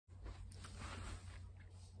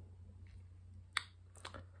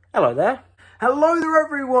Hello there. Hello there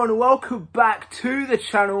everyone, welcome back to the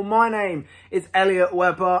channel. My name is Elliot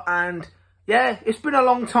Webber and yeah, it's been a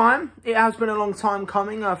long time. It has been a long time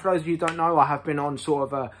coming. For those of you who don't know, I have been on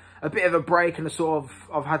sort of a bit of a break and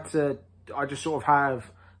I just sort of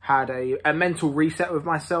have had a mental reset with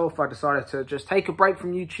myself. I decided to just take a break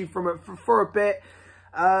from YouTube for a bit.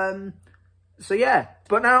 So yeah,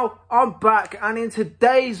 but now I'm back and in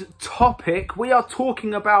today's topic, we are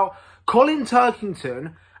talking about Colin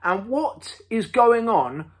Turkington and what is going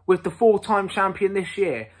on with the four-time champion this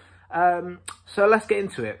year. So let's get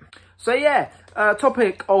into it. So yeah,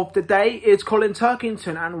 topic of the day is Colin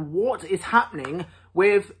Turkington and what is happening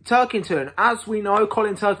with Turkington. As we know,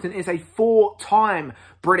 Colin Turkington is a four-time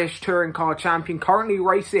British touring car champion, currently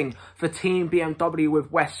racing for Team BMW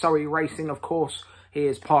with West Surrey Racing. Of course, he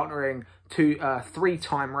is partnering to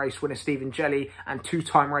three-time race winner Stephen Jelley and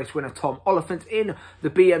two-time race winner Tom Oliphant in the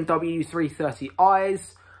BMW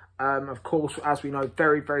 330i's. Of course, as we know,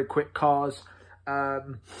 very, very quick cars.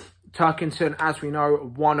 Turkington, as we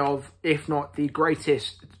know, one of, if not the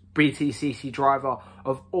greatest BTCC driver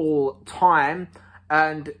of all time.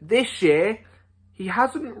 And this year, he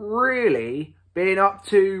hasn't really been up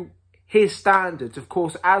to his standards. Of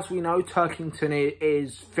course, as we know, Turkington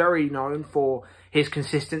is very known for his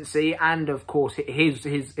consistency and, of course,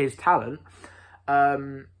 his talent.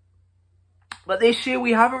 But this year,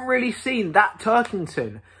 we haven't really seen that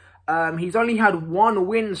Turkington. He's only had one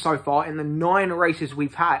win so far in the 9 races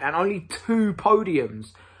we've had and only 2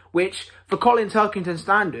 podiums, which for Colin Turkington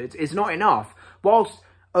standards is not enough. Whilst,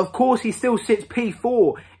 of course, he still sits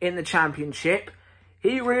P4 in the championship,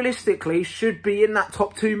 he realistically should be in that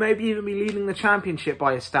top 2, maybe even be leading the championship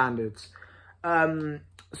by his standards.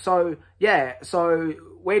 So, yeah, so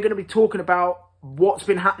we're going to be talking about what's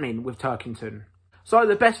been happening with Turkington. So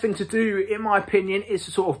the best thing to do, in my opinion, is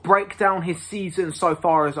to sort of break down his season so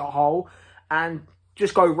far as a whole and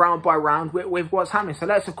just go round by round with what's happening. So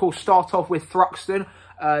let's, of course, start off with Thruxton,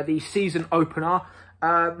 the season opener.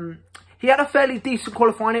 He had a fairly decent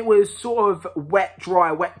qualifying. It was sort of wet,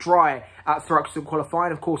 dry at Thruxton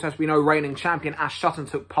qualifying. Of course, as we know, reigning champion Ash Sutton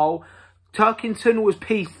took pole. Turkington was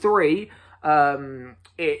P3 in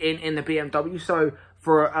the BMW. So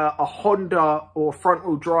for a Honda or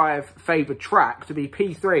front-wheel drive favoured track to be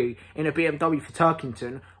P3 in a BMW for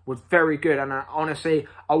Turkington was very good. And honestly,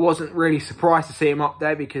 I wasn't really surprised to see him up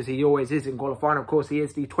there because he always is in qualifying. Of course, he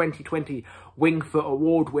is the 2020 Wingfoot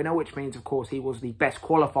Award winner, which means, of course, he was the best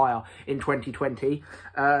qualifier in 2020.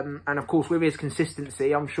 And, of course, with his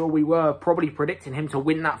consistency, I'm sure we were probably predicting him to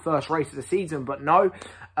win that first race of the season. But no,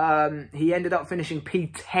 he ended up finishing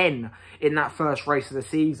P10 in that first race of the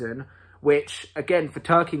season, which, again, for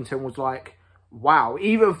Turkington was like, wow.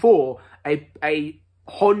 Even for a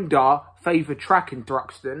Honda favoured track in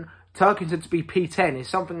Thruxton, Turkington to be P10 is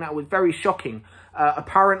something that was very shocking.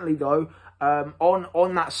 Apparently, though,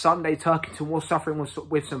 on that Sunday, Turkington was suffering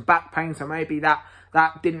with some back pain, so maybe that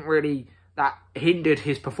didn't really, that hindered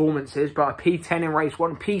his performances. But a P10 in race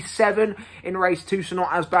 1, P7 in race 2, so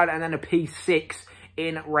not as bad, and then a P6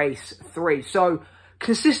 in race 3. So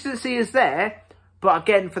consistency is there. But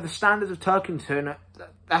again, for the standards of Turkington,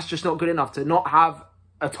 that's just not good enough. To not have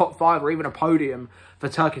a top 5 or even a podium for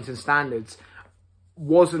Turkington standards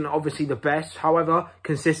wasn't obviously the best. However,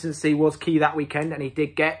 consistency was key that weekend and he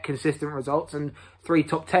did get consistent results and 3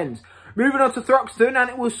 top 10s. Moving on to Thruxton,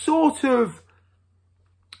 and it was sort of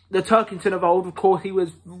the Turkington of old. Of course, he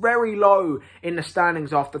was very low in the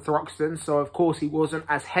standings after Thruxton. So, of course, he wasn't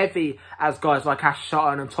as heavy as guys like Ash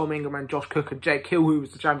Sutton and Tom Ingham and Josh Cook and Jake Hill, who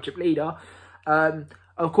was the championship leader.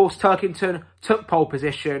 Of course, Turkington took pole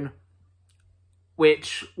position,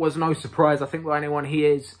 which was no surprise, I think, by anyone. He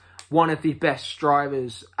is one of the best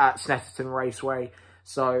drivers at Snetterton Raceway.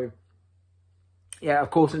 So, yeah,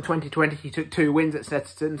 of course, in 2020, he took 2 wins at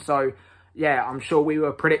Snetterton. So, yeah, I'm sure we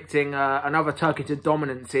were predicting another Turkington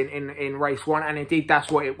dominance in race 1. And indeed,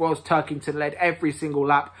 that's what it was. Turkington led every single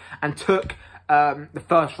lap and took the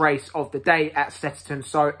first race of the day at Snetterton.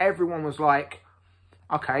 So, everyone was like,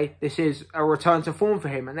 okay, this is a return to form for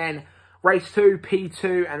him. And then race 2,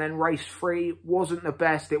 P2, and then race 3 wasn't the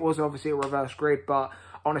best. It was obviously a reverse grid, but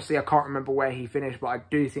honestly, I can't remember where he finished, but I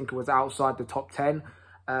do think it was outside the top 10.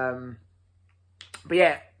 But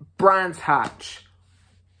yeah, Brands Hatch.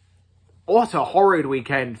 What a horrid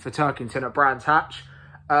weekend for Turkington at Brands Hatch.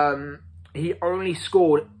 He only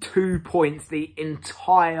scored 2 points the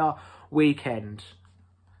entire weekend.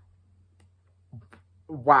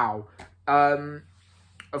 Wow.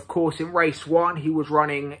 Of course, in race 1, he was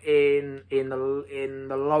running in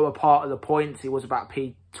the lower part of the points. He was about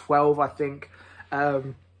P12, I think.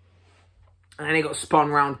 And And then he got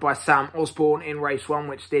spun round by Sam Osborne in race 1,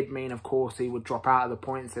 which did mean, of course, he would drop out of the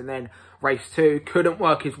points. And then race 2, couldn't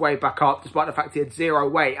work his way back up, despite the fact he had 0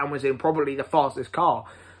 weight and was in probably the fastest car.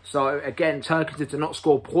 So, again, Turkington to not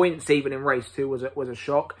score points even in race 2 was a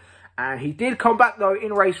shock. And he did come back, though,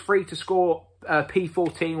 in race 3 to score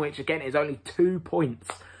P14, which, again, is only 2 points.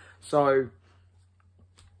 So,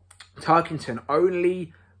 Turkington,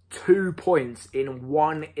 only 2 points in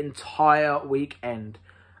one entire weekend.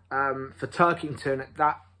 For Turkington,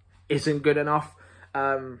 that isn't good enough.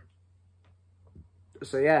 So,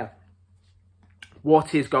 yeah.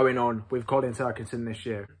 What is going on with Colin Turkington this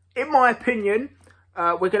year? In my opinion,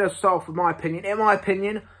 we're going to start off with my opinion. In my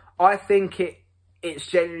opinion, I think it's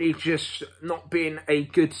generally just not been a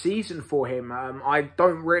good season for him. I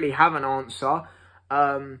don't really have an answer.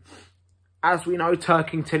 As we know,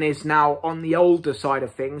 Turkington is now on the older side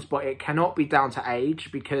of things, but it cannot be down to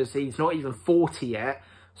age because he's not even 40 yet.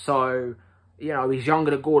 So, you know, he's younger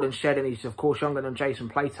than Gordon Shedden. He's, of course, younger than Jason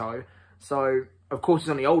Plato. So, of course, he's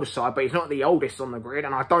on the older side, but he's not the oldest on the grid.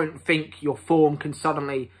 And I don't think your form can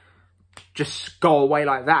suddenly just go away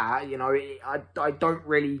like that. You know, I don't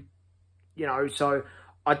really, you know, so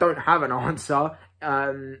I don't have an answer.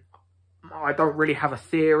 I don't really have a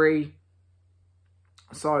theory.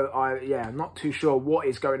 So, I'm not too sure what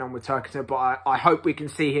is going on with Turkington, but I hope we can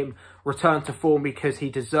see him return to form because he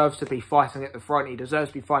deserves to be fighting at the front. He deserves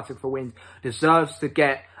to be fighting for wins, deserves to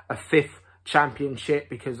get a 5th championship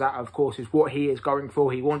because that, of course, is what he is going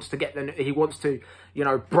for. He wants to you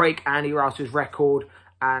know, break Andy Rouse's record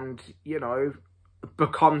and, you know,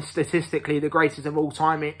 become statistically the greatest of all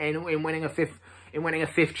time in winning a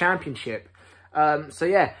 5th championship. So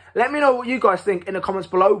yeah, let me know what you guys think in the comments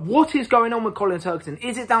below. What is going on with Colin Turkington?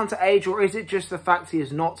 Is it down to age or is it just the fact he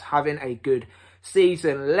is not having a good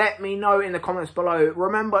season? Let me know in the comments below.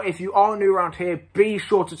 Remember, if you are new around here, be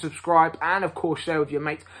sure to subscribe and of course share with your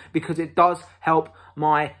mates because it does help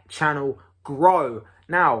my channel grow.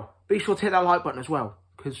 Now, be sure to hit that like button as well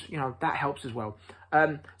because, you know, that helps as well.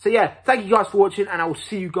 So yeah, thank you guys for watching and I will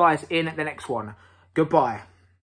see you guys in the next one. Goodbye.